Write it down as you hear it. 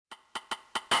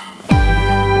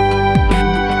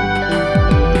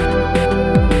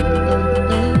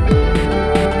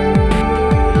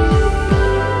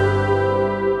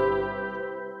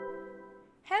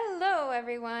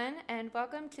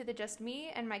to the Just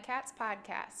Me and My Cats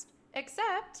podcast.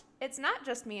 Except, it's not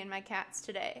just me and my cats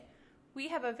today. We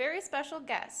have a very special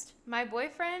guest, my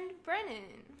boyfriend,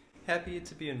 Brennan. Happy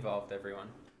to be involved, everyone.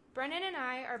 Brennan and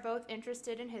I are both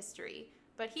interested in history,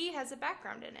 but he has a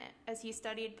background in it, as he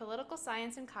studied political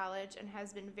science in college and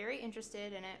has been very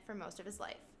interested in it for most of his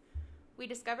life. We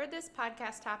discovered this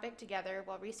podcast topic together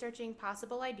while researching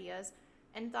possible ideas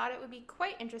and thought it would be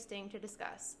quite interesting to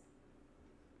discuss.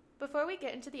 Before we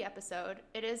get into the episode,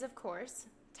 it is, of course,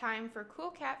 time for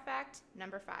Cool Cat Fact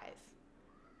number 5.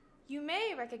 You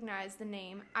may recognize the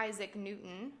name Isaac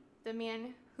Newton, the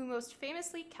man who most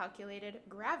famously calculated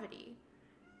gravity.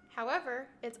 However,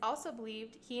 it's also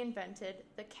believed he invented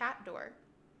the cat door.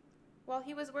 While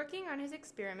he was working on his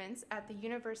experiments at the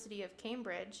University of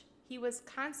Cambridge, he was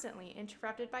constantly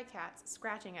interrupted by cats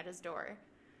scratching at his door.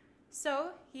 So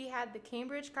he had the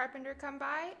Cambridge carpenter come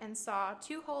by and saw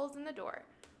 2 holes in the door,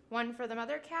 one for the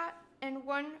mother cat and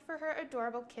one for her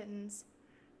adorable kittens.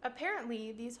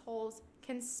 Apparently, these holes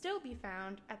can still be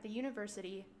found at the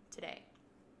university today.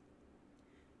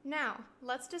 Now,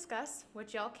 let's discuss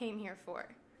what y'all came here for.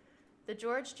 The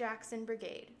George Jackson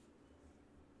Brigade.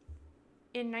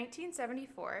 In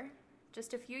 1974,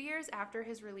 just a few years after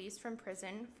his release from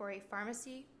prison for a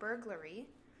pharmacy burglary,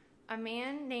 a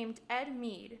man named Ed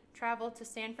Mead traveled to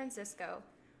San Francisco,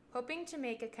 hoping to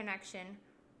make a connection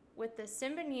with the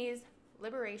Symbionese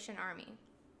Liberation Army.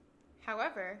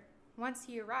 However, once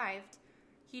he arrived,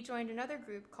 he joined another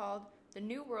group called the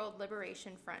New World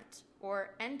Liberation Front,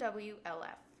 or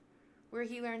NWLF, where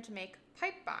he learned to make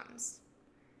pipe bombs.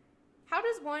 How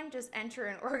does one just enter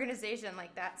an organization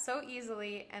like that so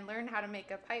easily and learn how to make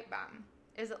a pipe bomb?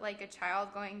 Is it like a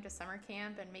child going to summer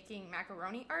camp and making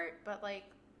macaroni art, but like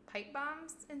pipe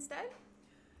bombs instead?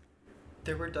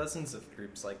 There were dozens of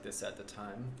groups like this at the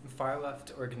time,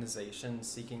 far-left organizations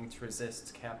seeking to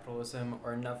resist capitalism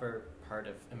or another part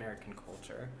of American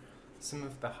culture, some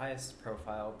of the highest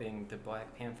profile being the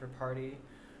Black Panther Party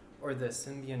or the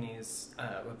Symbionese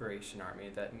Liberation Army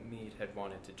that Meade had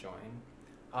wanted to join.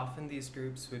 Often these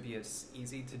groups would be as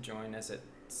easy to join as it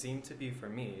seemed to be for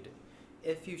Meade,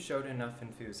 if you showed enough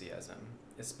enthusiasm,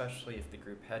 especially if the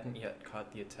group hadn't yet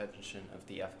caught the attention of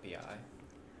the FBI.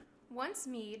 Once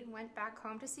Meade went back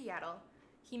home to Seattle,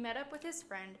 he met up with his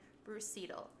friend Bruce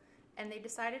Seidel, and they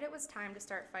decided it was time to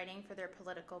start fighting for their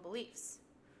political beliefs.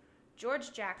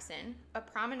 George Jackson, a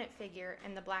prominent figure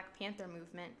in the Black Panther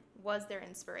movement, was their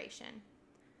inspiration.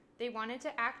 They wanted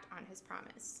to act on his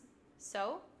promise,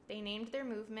 so they named their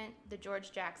movement the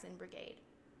George Jackson Brigade.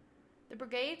 The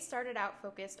brigade started out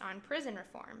focused on prison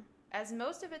reform, as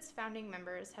most of its founding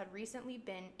members had recently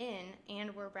been in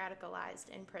and were radicalized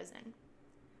in prison.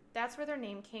 That's where their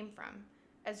name came from,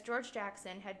 as George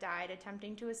Jackson had died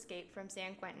attempting to escape from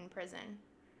San Quentin prison.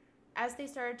 As they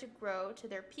started to grow to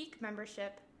their peak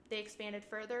membership, they expanded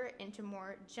further into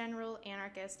more general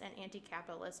anarchist and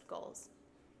anti-capitalist goals.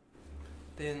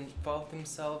 They involved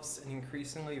themselves in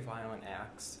increasingly violent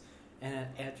acts and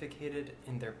advocated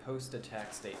in their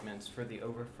post-attack statements for the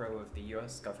overthrow of the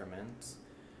U.S. government,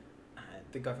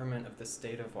 the government of the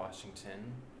state of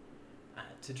Washington,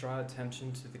 to draw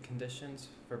attention to the conditions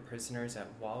for prisoners at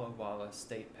Walla Walla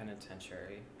State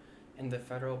Penitentiary and the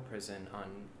federal prison on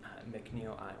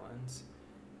McNeil Island.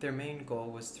 Their main goal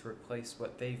was to replace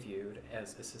what they viewed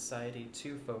as a society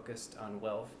too focused on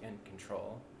wealth and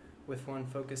control, with one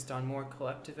focused on more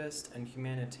collectivist and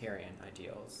humanitarian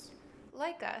ideals.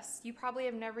 Like us, you probably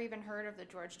have never even heard of the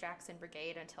George Jackson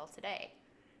Brigade until today,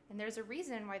 and there's a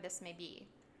reason why this may be.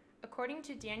 According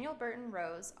to Daniel Burton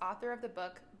Rose, author of the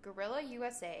book Guerrilla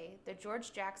USA, the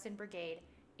George Jackson Brigade,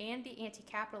 and the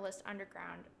Anti-Capitalist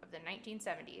Underground of the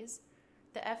 1970s,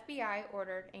 the FBI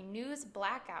ordered a news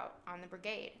blackout on the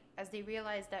brigade as they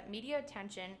realized that media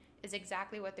attention is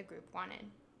exactly what the group wanted.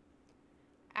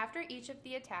 After each of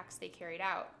the attacks they carried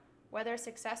out, whether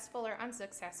successful or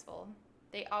unsuccessful,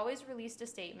 they always released a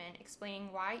statement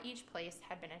explaining why each place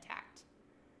had been attacked.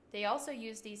 They also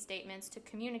used these statements to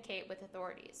communicate with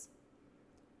authorities.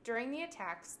 During the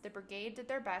attacks, the brigade did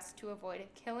their best to avoid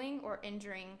killing or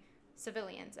injuring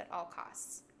civilians at all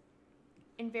costs.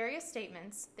 In various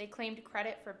statements, they claimed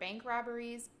credit for bank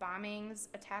robberies, bombings,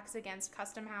 attacks against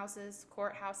custom houses,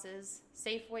 courthouses,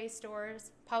 Safeway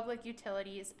stores, public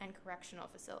utilities, and correctional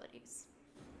facilities.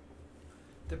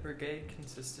 The brigade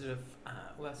consisted of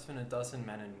less than a dozen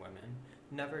men and women,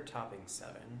 never topping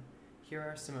 7. Here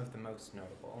are some of the most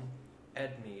notable.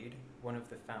 Ed Mead, one of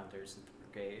the founders of the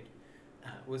brigade,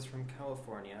 was from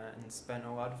California and spent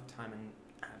a lot of time in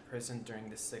prison during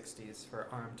the 60s for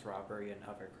armed robbery and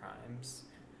other crimes.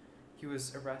 He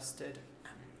was arrested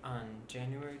on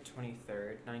January 23,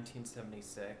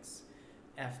 1976,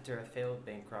 after a failed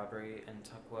bank robbery in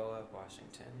Tukwila,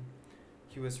 Washington.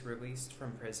 He was released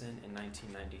from prison in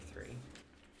 1993.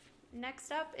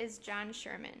 Next up is John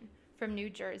Sherman from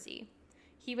New Jersey.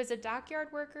 He was a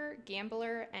dockyard worker,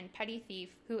 gambler, and petty thief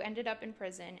who ended up in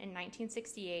prison in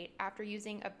 1968 after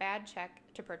using a bad check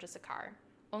to purchase a car,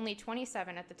 only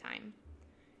 27 at the time.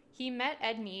 He met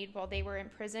Ed Mead while they were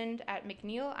imprisoned at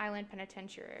McNeil Island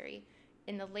Penitentiary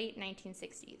in the late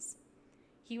 1960s.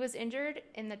 He was injured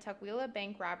in the Tukwila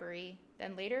bank robbery,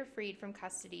 then later freed from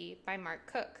custody by Mark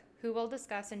Cook, who we'll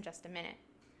discuss in just a minute.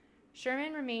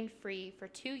 Sherman remained free for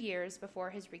 2 years before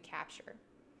his recapture.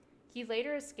 He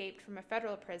later escaped from a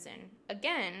federal prison,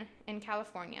 again in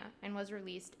California, and was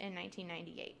released in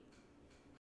 1998.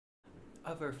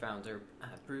 Other founder,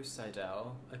 Bruce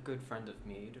Seidel, a good friend of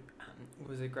Mead,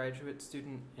 was a graduate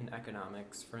student in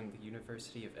economics from the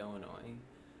University of Illinois.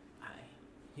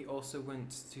 He also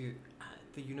went to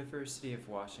the University of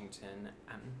Washington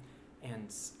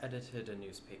and edited a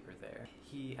newspaper there.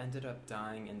 He ended up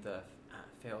dying in the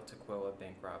failed Tukwila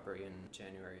bank robbery in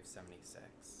January of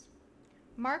 '76.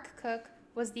 Mark Cook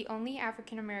was the only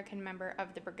African-American member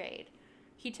of the Brigade.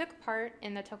 He took part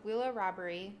in the Tukwila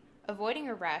robbery, avoiding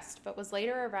arrest, but was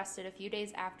later arrested a few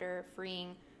days after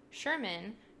freeing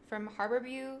Sherman from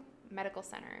Harborview Medical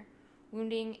Center,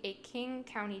 wounding a King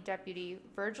County deputy,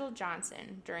 Virgil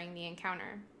Johnson, during the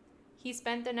encounter. He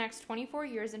spent the next 24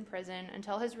 years in prison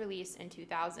until his release in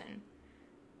 2000.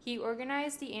 He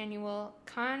organized the annual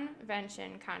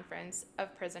Convention Conference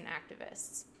of Prison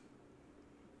Activists.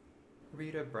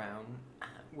 Rita Brown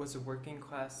was a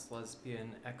working-class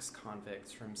lesbian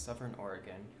ex-convict from Southern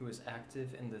Oregon who was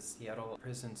active in the Seattle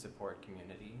prison support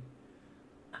community.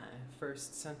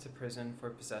 First sent to prison for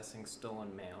possessing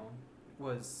stolen mail,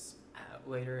 was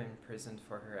later imprisoned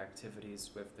for her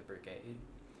activities with the Brigade.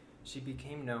 She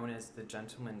became known as the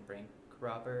gentleman bank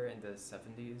robber in the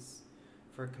 70s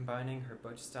for combining her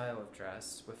butch style of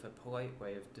dress with a polite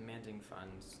way of demanding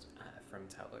funds from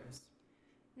tellers.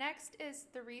 Next is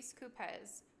Therese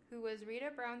Coupez, who was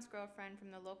Rita Brown's girlfriend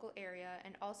from the local area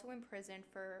and also imprisoned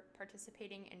for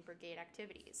participating in Brigade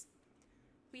activities.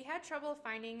 We had trouble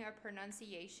finding a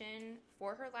pronunciation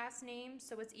for her last name,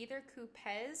 so it's either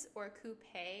Coupez or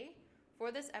Coupe.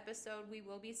 For this episode, we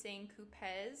will be saying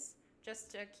Coupez,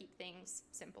 just to keep things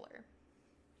simpler.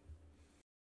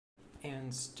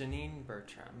 And Janine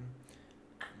Bertram,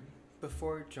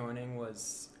 before joining,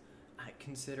 was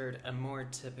considered a more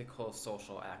typical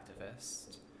social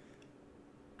activist.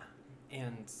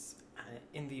 And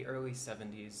in the early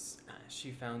 70s,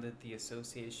 she founded the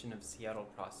Association of Seattle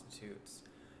Prostitutes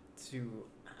to,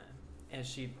 as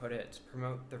she put it,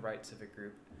 promote the rights of a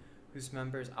group whose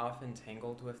members often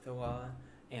tangled with the law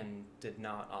and did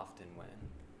not often win.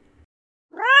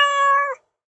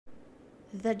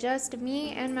 The Just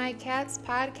Me and My Cats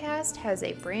podcast has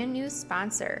a brand new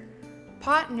sponsor,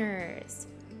 Partners.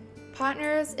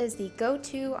 Partners is the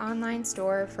go-to online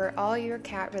store for all your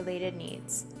cat-related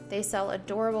needs. They sell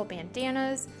adorable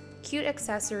bandanas, cute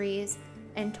accessories,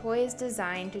 and toys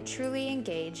designed to truly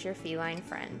engage your feline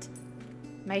friend.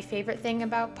 My favorite thing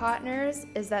about Partners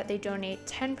is that they donate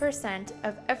 10%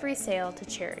 of every sale to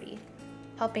charity,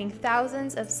 helping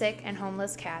thousands of sick and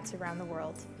homeless cats around the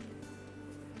world.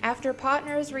 After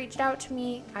Partners reached out to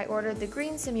me, I ordered the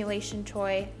green simulation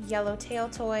toy, yellow tail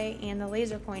toy, and the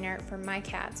laser pointer for my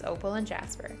cats, Opal and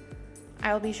Jasper.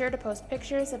 I will be sure to post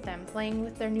pictures of them playing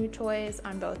with their new toys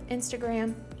on both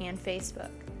Instagram and Facebook.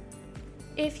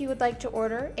 If you would like to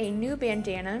order a new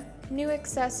bandana, new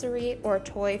accessory, or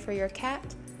toy for your cat,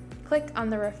 click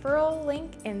on the referral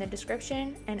link in the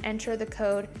description and enter the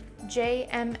code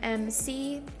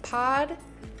JMMCPOD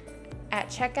at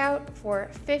checkout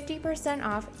for 50%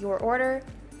 off your order.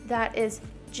 That is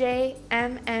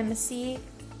JMMC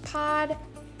Pod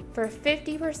for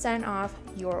 50% off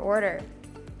your order.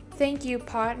 Thank you,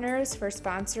 Partners, for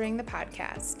sponsoring the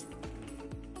podcast.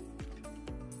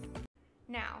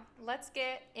 Now, let's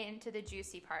get into the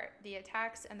juicy part, the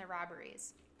attacks and the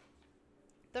robberies.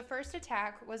 The first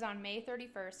attack was on May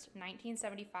 31st,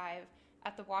 1975,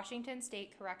 at the Washington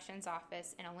State Corrections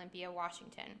Office in Olympia,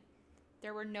 Washington.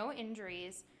 There were no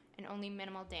injuries and only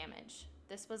minimal damage.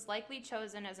 This was likely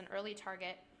chosen as an early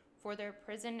target for their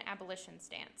prison abolition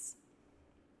stance.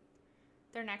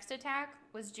 Their next attack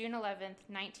was June 11th,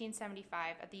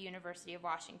 1975 at the University of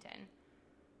Washington.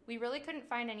 We really couldn't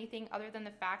find anything other than the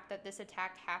fact that this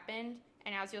attack happened,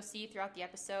 and as you'll see throughout the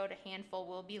episode, a handful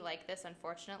will be like this,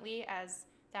 unfortunately, as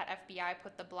that FBI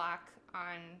put the block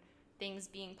on things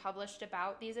being published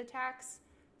about these attacks.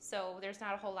 So there's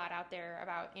not a whole lot out there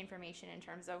about information in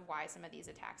terms of why some of these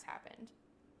attacks happened.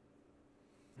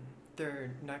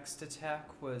 Their next attack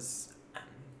was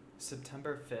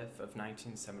September 5th of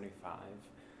 1975,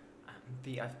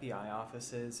 the FBI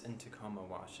offices in Tacoma,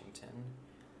 Washington.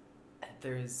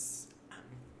 There's,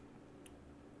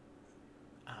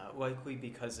 likely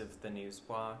because of the news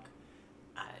block,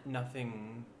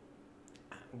 nothing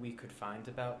we could find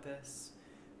about this,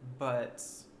 but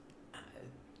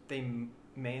they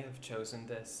may have chosen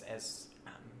this as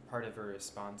part of a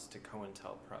response to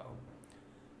COINTELPRO.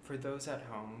 For those at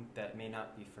home that may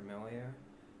not be familiar,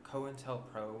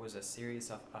 COINTELPRO was a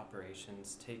series of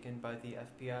operations taken by the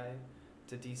FBI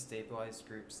to destabilize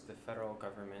groups the federal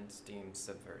government deemed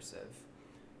subversive,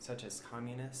 such as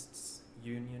communists,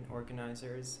 union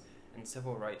organizers, and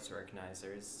civil rights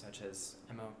organizers such as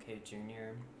MLK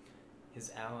Jr.,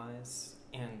 his allies,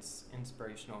 and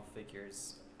inspirational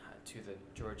figures to the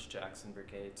George Jackson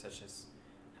Brigade such as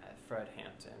Fred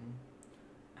Hampton.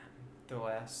 The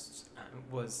last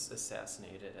was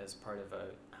assassinated as part of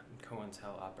a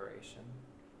COINTEL operation.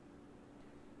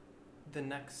 The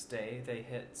next day, they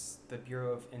hit the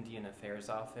Bureau of Indian Affairs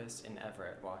office in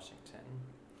Everett, Washington.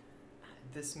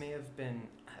 This may have been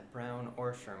Brown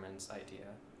or Sherman's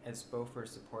idea, as both were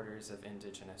supporters of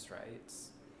indigenous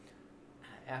rights.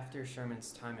 After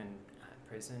Sherman's time in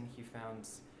prison, he found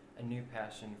a new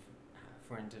passion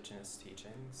for indigenous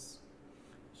teachings.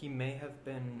 He may have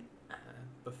been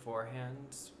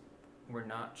beforehand, we're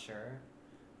not sure,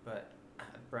 but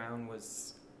Brown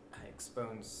was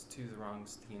exposed to the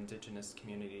wrongs the indigenous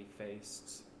community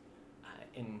faced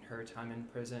in her time in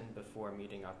prison before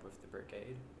meeting up with the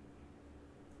brigade.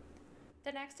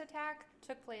 The next attack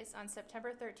took place on September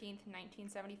 13th,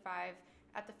 1975,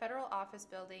 at the federal office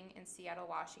building in Seattle,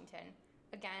 Washington.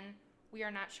 Again, we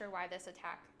are not sure why this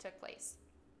attack took place.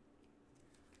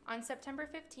 On September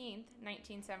 15th,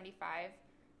 1975,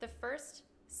 the first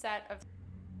set of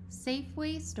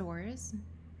Safeway stores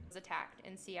was attacked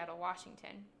in Seattle,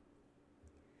 Washington.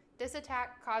 This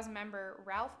attack caused member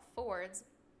Ralph Ford's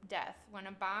death when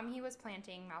a bomb he was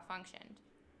planting malfunctioned.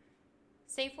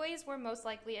 Safeways were most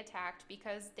likely attacked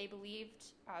because they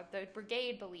believed, the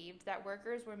brigade believed that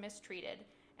workers were mistreated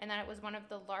and that it was one of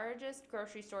the largest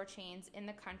grocery store chains in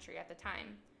the country at the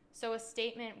time, so a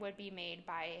statement would be made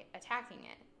by attacking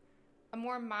it. A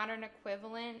more modern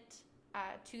equivalent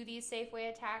to these Safeway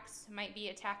attacks might be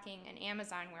attacking an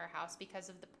Amazon warehouse because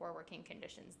of the poor working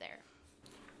conditions there.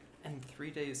 And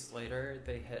 3 days later,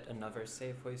 they hit another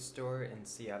Safeway store in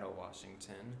Seattle,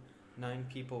 Washington. 9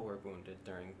 people were wounded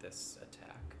during this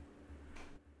attack.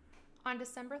 On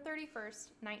December 31st,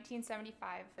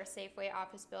 1975, a Safeway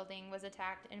office building was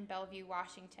attacked in Bellevue,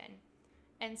 Washington,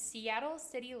 and Seattle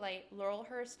City Light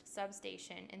Laurelhurst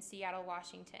Substation in Seattle,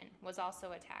 Washington was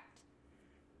also attacked.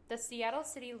 The Seattle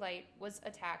City Light was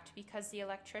attacked because the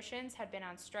electricians had been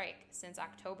on strike since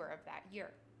October of that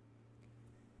year.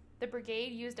 The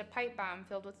brigade used a pipe bomb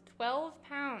filled with 12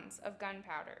 pounds of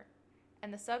gunpowder,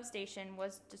 and the substation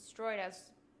was destroyed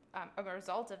as a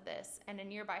result of this, and a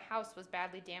nearby house was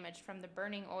badly damaged from the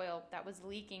burning oil that was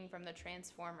leaking from the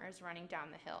transformers running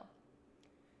down the hill.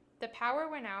 The power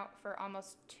went out for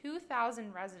almost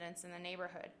 2,000 residents in the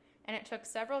neighborhood, and it took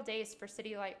several days for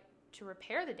City Light to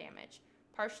repair the damage,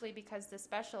 partially because the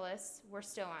specialists were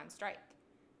still on strike.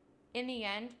 In the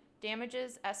end,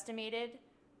 damages estimated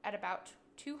at about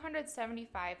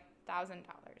 $275,000.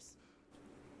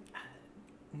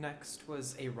 Next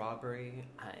was a robbery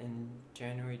in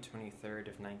January 23rd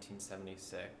of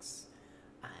 1976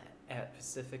 at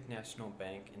Pacific National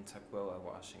Bank in Tukwila,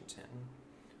 Washington.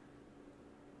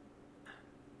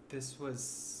 This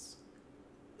was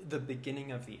the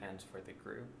beginning of the end for the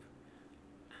group.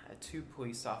 2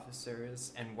 police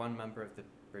officers and 1 member of the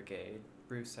brigade,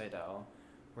 Bruce Seidel,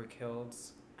 were killed,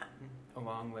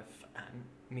 along with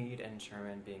Meade and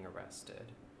Sherman being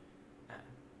arrested,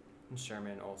 and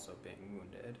Sherman also being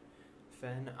wounded.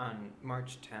 Then, on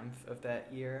March 10th of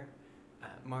that year,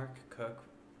 Mark Cook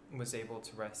was able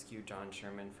to rescue John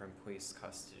Sherman from police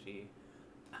custody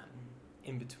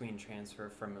in between transfer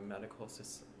from a medical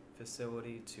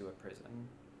facility to a prison.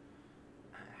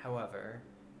 However,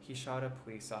 he shot a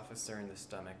police officer in the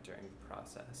stomach during the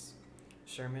process.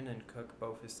 Sherman and Cook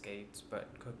both escaped,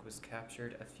 but Cook was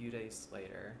captured a few days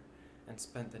later and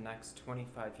spent the next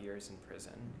 25 years in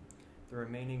prison. The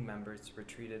remaining members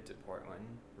retreated to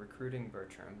Portland, recruiting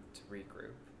Bertram to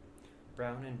regroup.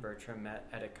 Brown and Bertram met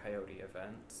at a Coyote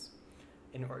event,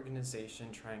 an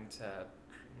organization trying to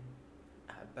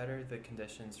better the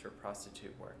conditions for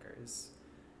prostitute workers.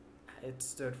 It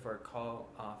stood for Call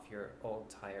Off Your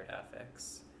Old Tired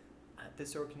Ethics.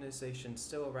 This organization is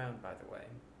still around, by the way.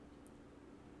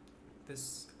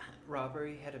 This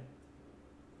robbery had a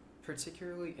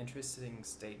particularly interesting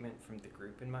statement from the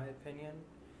group, in my opinion.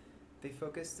 They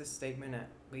focused the statement at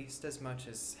least as much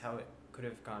as how it could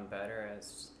have gone better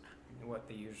as what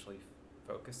they usually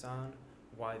focus on,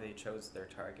 why they chose their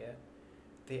target.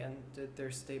 They ended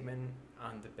their statement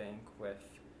on the bank with,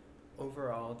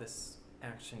 "Overall, this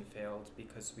action failed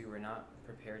because we were not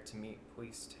prepared to meet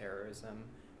police terrorism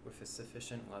with a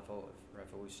sufficient level of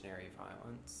revolutionary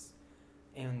violence."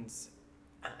 And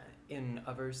in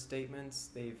other statements,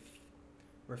 they've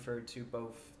referred to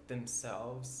both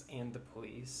themselves and the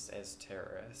police as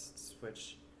terrorists,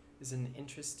 which is an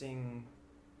interesting,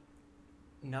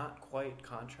 not quite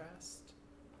contrast.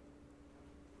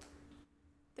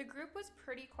 The group was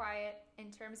pretty quiet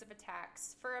in terms of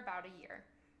attacks for about a year,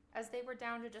 as they were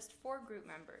down to just 4 group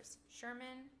members: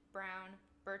 Sherman, Brown,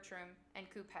 Bertram, and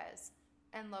Coupez,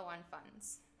 and low on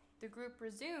funds. The group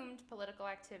resumed political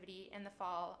activity in the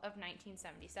fall of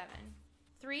 1977.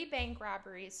 3 bank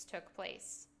robberies took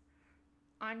place.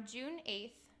 On June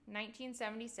 8th,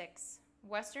 1976,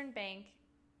 Western Bank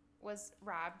was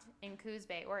robbed in Coos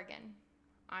Bay, Oregon.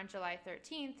 On July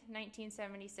 13th,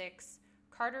 1976,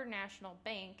 Carter National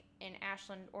Bank in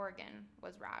Ashland, Oregon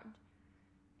was robbed.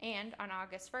 And on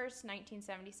August 1st,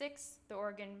 1976, the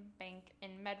Oregon Bank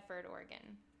in Medford,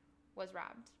 Oregon was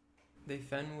robbed. They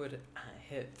then would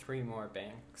hit 3 more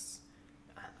banks.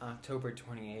 October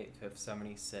 28th of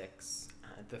 76,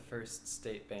 the First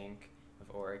State Bank of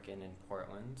Oregon in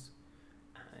Portland.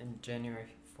 And January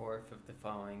 4th of the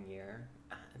following year,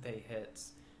 they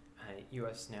hit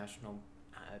U.S. National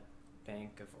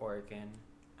Bank of Oregon,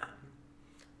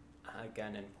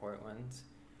 again in Portland.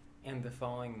 And the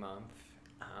following month,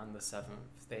 on the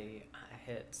 7th, they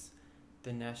hit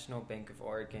the National Bank of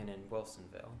Oregon in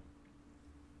Wilsonville.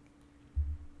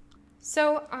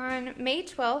 So on May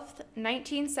 12th,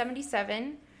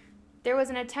 1977, there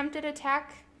was an attempted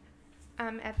attack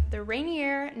at the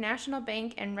Rainier National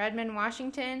Bank in Redmond,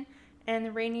 Washington, and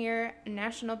the Rainier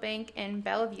National Bank in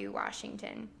Bellevue,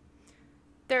 Washington.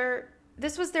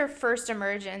 This was their first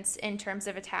emergence in terms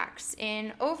of attacks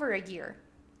in over a year.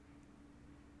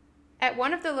 At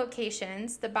one of the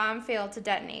locations, the bomb failed to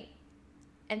detonate,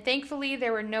 and thankfully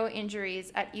there were no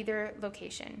injuries at either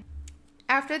location.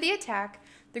 After the attack,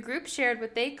 the group shared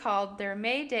what they called their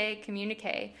May Day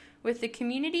communique with the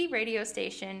community radio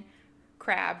station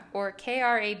CRAB, or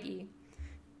KRAB.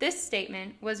 This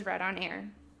statement was read on air.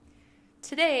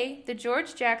 Today, the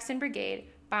George Jackson Brigade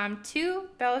bombed 2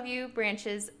 Bellevue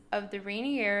branches of the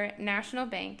Rainier National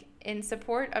Bank in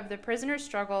support of the prisoner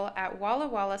struggle at Walla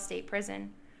Walla State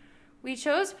Prison. We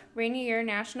chose Rainier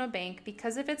National Bank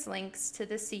because of its links to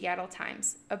the Seattle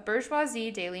Times, a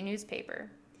bourgeoisie daily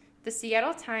newspaper. The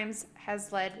Seattle Times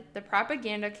has led the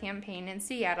propaganda campaign in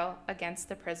Seattle against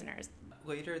the prisoners.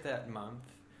 Later that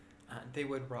month, they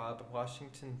would rob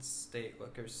Washington State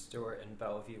Liquor Store in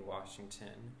Bellevue,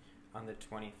 Washington on the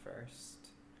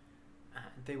 21st.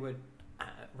 They would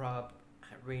rob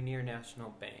Rainier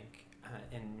National Bank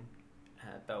in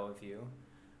Bellevue,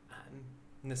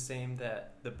 the same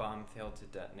that the bomb failed to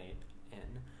detonate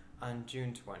in, on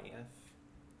June 20th.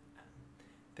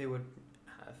 They would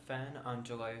then, on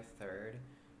July 3rd,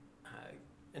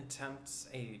 attempt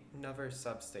another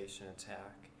substation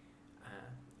attack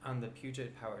on the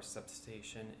Puget Power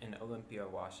Substation in Olympia,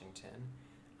 Washington.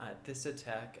 This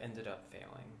attack ended up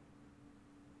failing.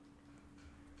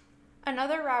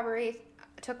 Another robbery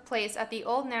took place at the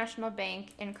Old National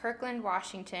Bank in Kirkland,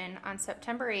 Washington on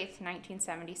September 8,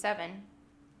 1977.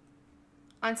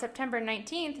 On September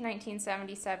 19,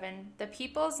 1977, the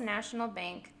People's National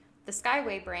Bank, the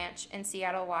Skyway branch in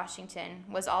Seattle, Washington,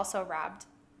 was also robbed.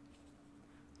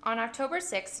 On October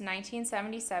 6,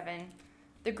 1977,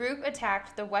 the group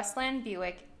attacked the Westland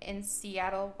Buick in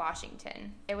Seattle,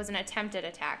 Washington. It was an attempted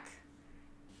attack.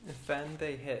 Then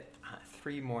they hit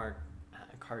 3 more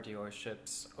car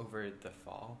dealerships over the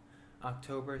fall.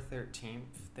 October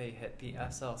 13th, they hit the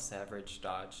S.L. Savage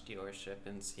Dodge dealership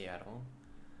in Seattle.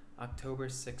 October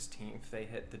 16th, they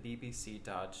hit the BBC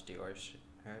Dodge dealership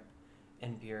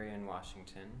in Burien,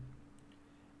 Washington.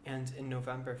 And in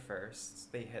November 1st,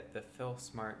 they hit the Phil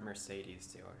Smart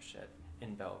Mercedes dealership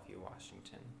in Bellevue,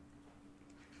 Washington.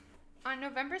 On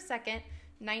November 2nd,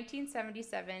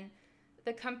 1977,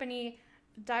 the company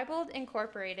Diebold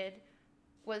Incorporated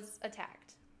was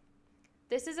attacked.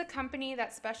 This is a company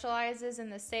that specializes in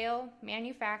the sale,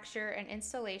 manufacture, and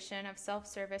installation of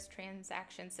self-service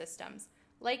transaction systems,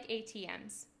 like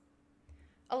ATMs.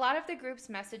 A lot of the group's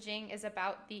messaging is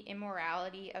about the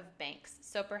immorality of banks,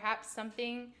 so perhaps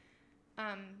something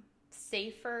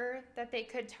safer that they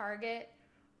could target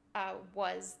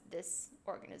was this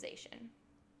organization.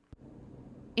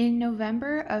 In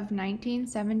November of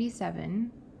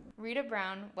 1977, Rita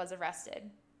Brown was arrested.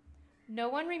 No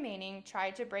one remaining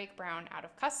tried to break Brown out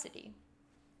of custody.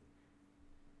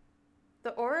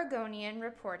 The Oregonian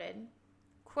reported,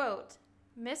 quote,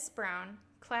 Miss Brown,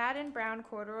 clad in brown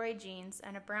corduroy jeans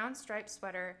and a brown striped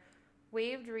sweater,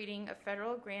 waived reading of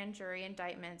federal grand jury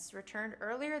indictments returned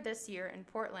earlier this year in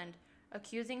Portland,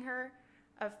 accusing her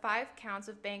of 5 counts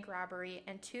of bank robbery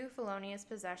and 2 felonious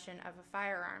possession of a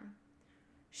firearm.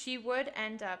 She would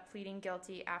end up pleading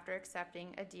guilty after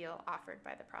accepting a deal offered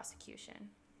by the prosecution.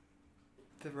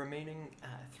 The remaining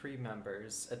 3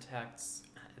 members attacked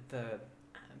the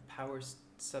power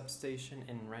substation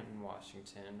in Renton,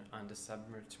 Washington on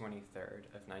December 23rd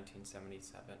of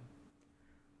 1977.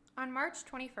 On March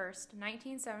 21st,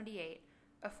 1978,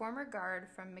 a former guard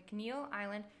from McNeil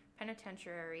Island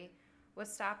Penitentiary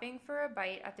was stopping for a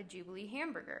bite at the Jubilee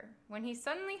Hamburger when he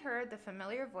suddenly heard the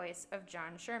familiar voice of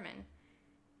John Sherman.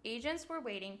 Agents were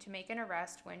waiting to make an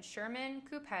arrest when Sherman,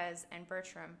 Kupez, and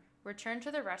Bertram returned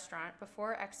to the restaurant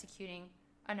before executing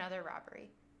another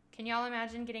robbery. Can y'all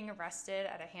imagine getting arrested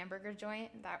at a hamburger joint?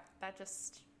 That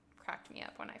just cracked me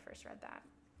up when I first read that.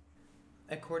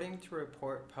 According to a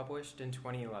report published in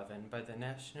 2011 by the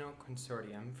National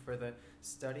Consortium for the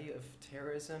Study of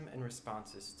Terrorism and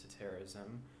Responses to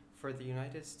Terrorism for the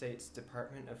United States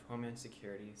Department of Homeland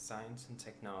Security Science and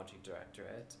Technology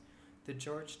Directorate, the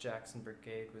George Jackson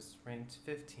Brigade was ranked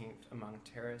 15th among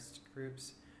terrorist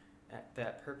groups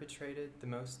that perpetrated the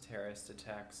most terrorist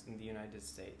attacks in the United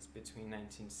States between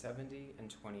 1970 and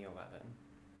 2011.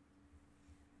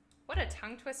 What a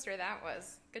tongue twister that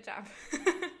was. Good job.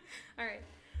 All right.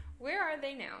 Where are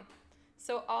they now?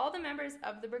 So all the members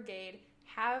of the brigade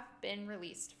have been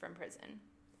released from prison.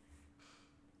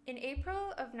 In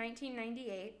April of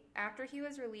 1998, after he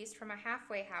was released from a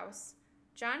halfway house,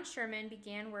 John Sherman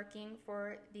began working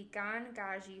for the Gan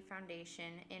Gaji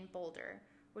Foundation in Boulder,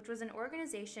 which was an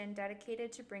organization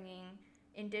dedicated to bringing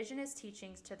indigenous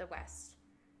teachings to the West.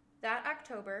 That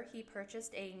October, he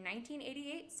purchased a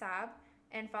 1988 Saab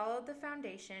and followed the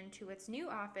foundation to its new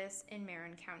office in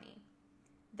Marin County.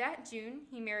 That June,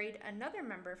 he married another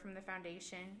member from the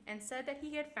foundation and said that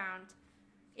he had found,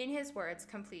 in his words,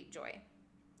 complete joy.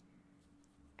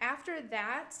 After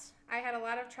that, I had a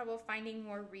lot of trouble finding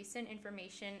more recent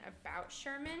information about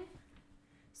Sherman,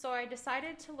 so I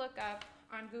decided to look up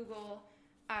on Google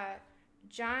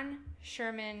John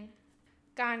Sherman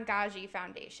Gangaji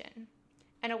Foundation,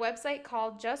 and a website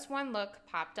called Just One Look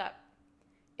popped up.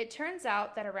 It turns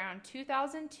out that around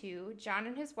 2002, John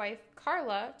and his wife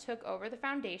Carla took over the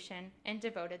foundation and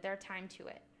devoted their time to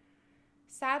it.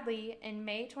 Sadly, in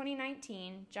May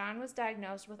 2019, John was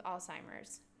diagnosed with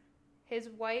Alzheimer's. His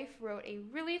wife wrote a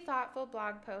really thoughtful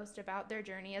blog post about their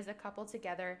journey as a couple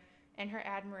together and her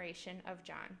admiration of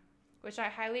John, which I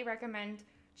highly recommend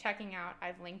checking out.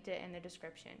 I've linked it in the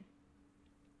description.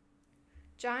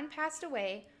 John passed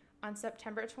away on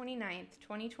September 29th,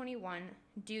 2021,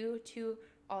 due to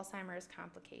Alzheimer's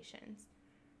complications.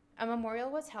 A memorial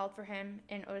was held for him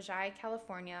in Ojai,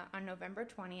 California on November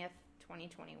 20th,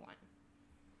 2021.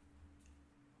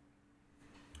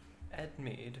 Ed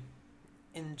Mead.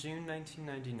 In June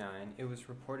 1999, it was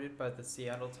reported by the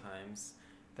Seattle Times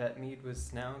that Mead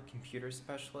was now a computer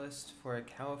specialist for a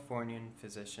Californian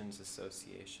Physicians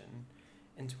Association.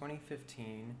 In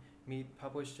 2015, Mead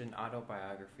published an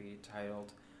autobiography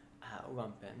titled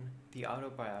Lumpen, the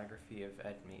Autobiography of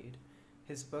Ed Mead.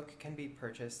 His book can be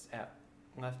purchased at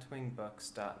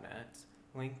leftwingbooks.net,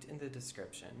 linked in the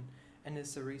description, and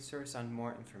is a resource on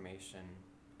more information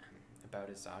about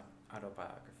his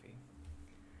autobiography.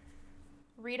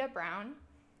 Rita Brown.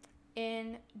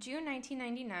 In June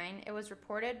 1999, it was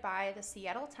reported by the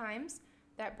Seattle Times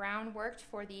that Brown worked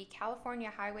for the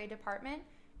California Highway Department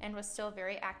and was still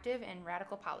very active in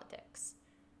radical politics.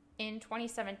 In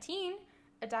 2017,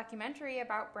 a documentary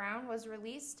about Brown was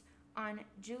released on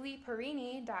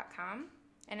julieperini.com,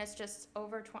 and it's just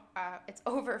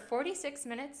over 46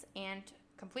 minutes and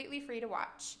completely free to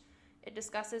watch. It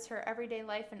discusses her everyday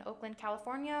life in Oakland,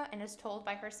 California, and is told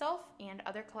by herself and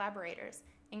other collaborators,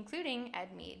 including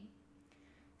Ed Mead.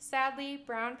 Sadly,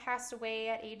 Brown passed away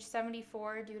at age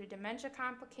 74 due to dementia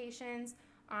complications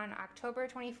on October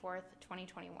 24th,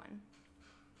 2021.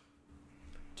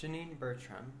 Janine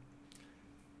Bertram.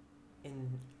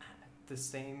 In the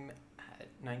same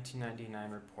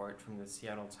 1999 report from the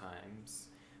Seattle Times,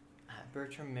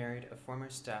 Bertram married a former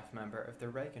staff member of the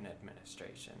Reagan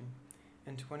administration.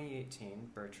 In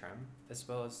 2018, Bertram, as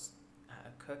well as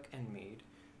Cook and Mead,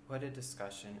 had a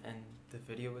discussion, and the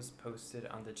video was posted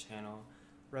on the channel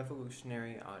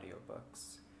Revolutionary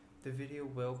Audiobooks. The video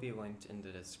will be linked in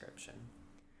the description.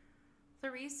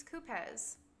 Clarice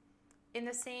Kupez. In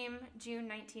the same June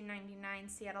 1999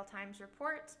 Seattle Times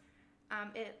report,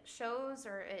 It shows,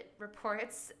 or it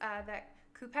reports, that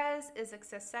Kupes is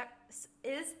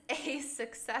a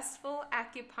successful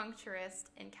acupuncturist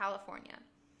in California.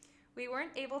 We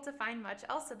weren't able to find much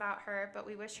else about her, but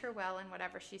we wish her well in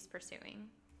whatever she's pursuing.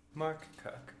 Mark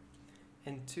Cook.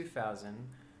 In 2000,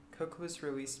 Cook was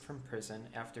released from prison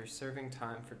after serving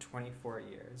time for 24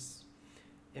 years.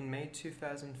 In May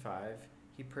 2005,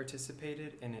 he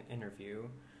participated in an interview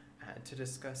to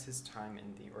discuss his time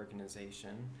in the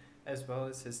organization, as well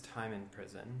as his time in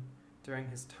prison. During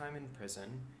his time in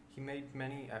prison, he made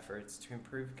many efforts to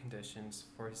improve conditions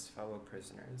for his fellow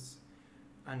prisoners.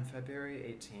 On February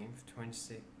 18,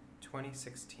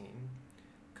 2016,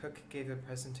 Cook gave a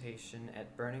presentation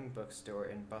at Burning Bookstore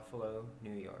in Buffalo,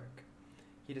 New York.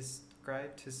 He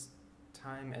described his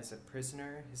time as a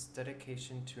prisoner, his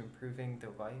dedication to improving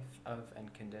the life of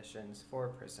and conditions for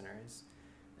prisoners,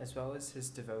 as well as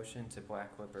his devotion to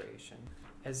Black liberation.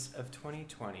 As of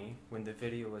 2020, when the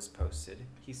video was posted,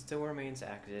 he still remains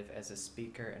active as a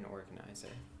speaker and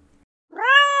organizer.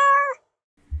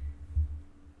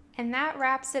 And that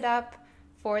wraps it up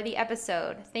for the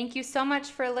episode. Thank you so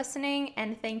much for listening,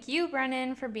 and thank you,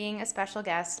 Brennan, for being a special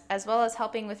guest, as well as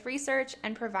helping with research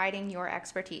and providing your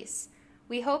expertise.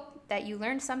 We hope that you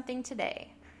learned something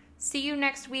today. See you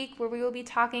next week, where we will be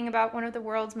talking about one of the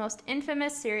world's most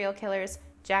infamous serial killers,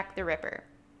 Jack the Ripper.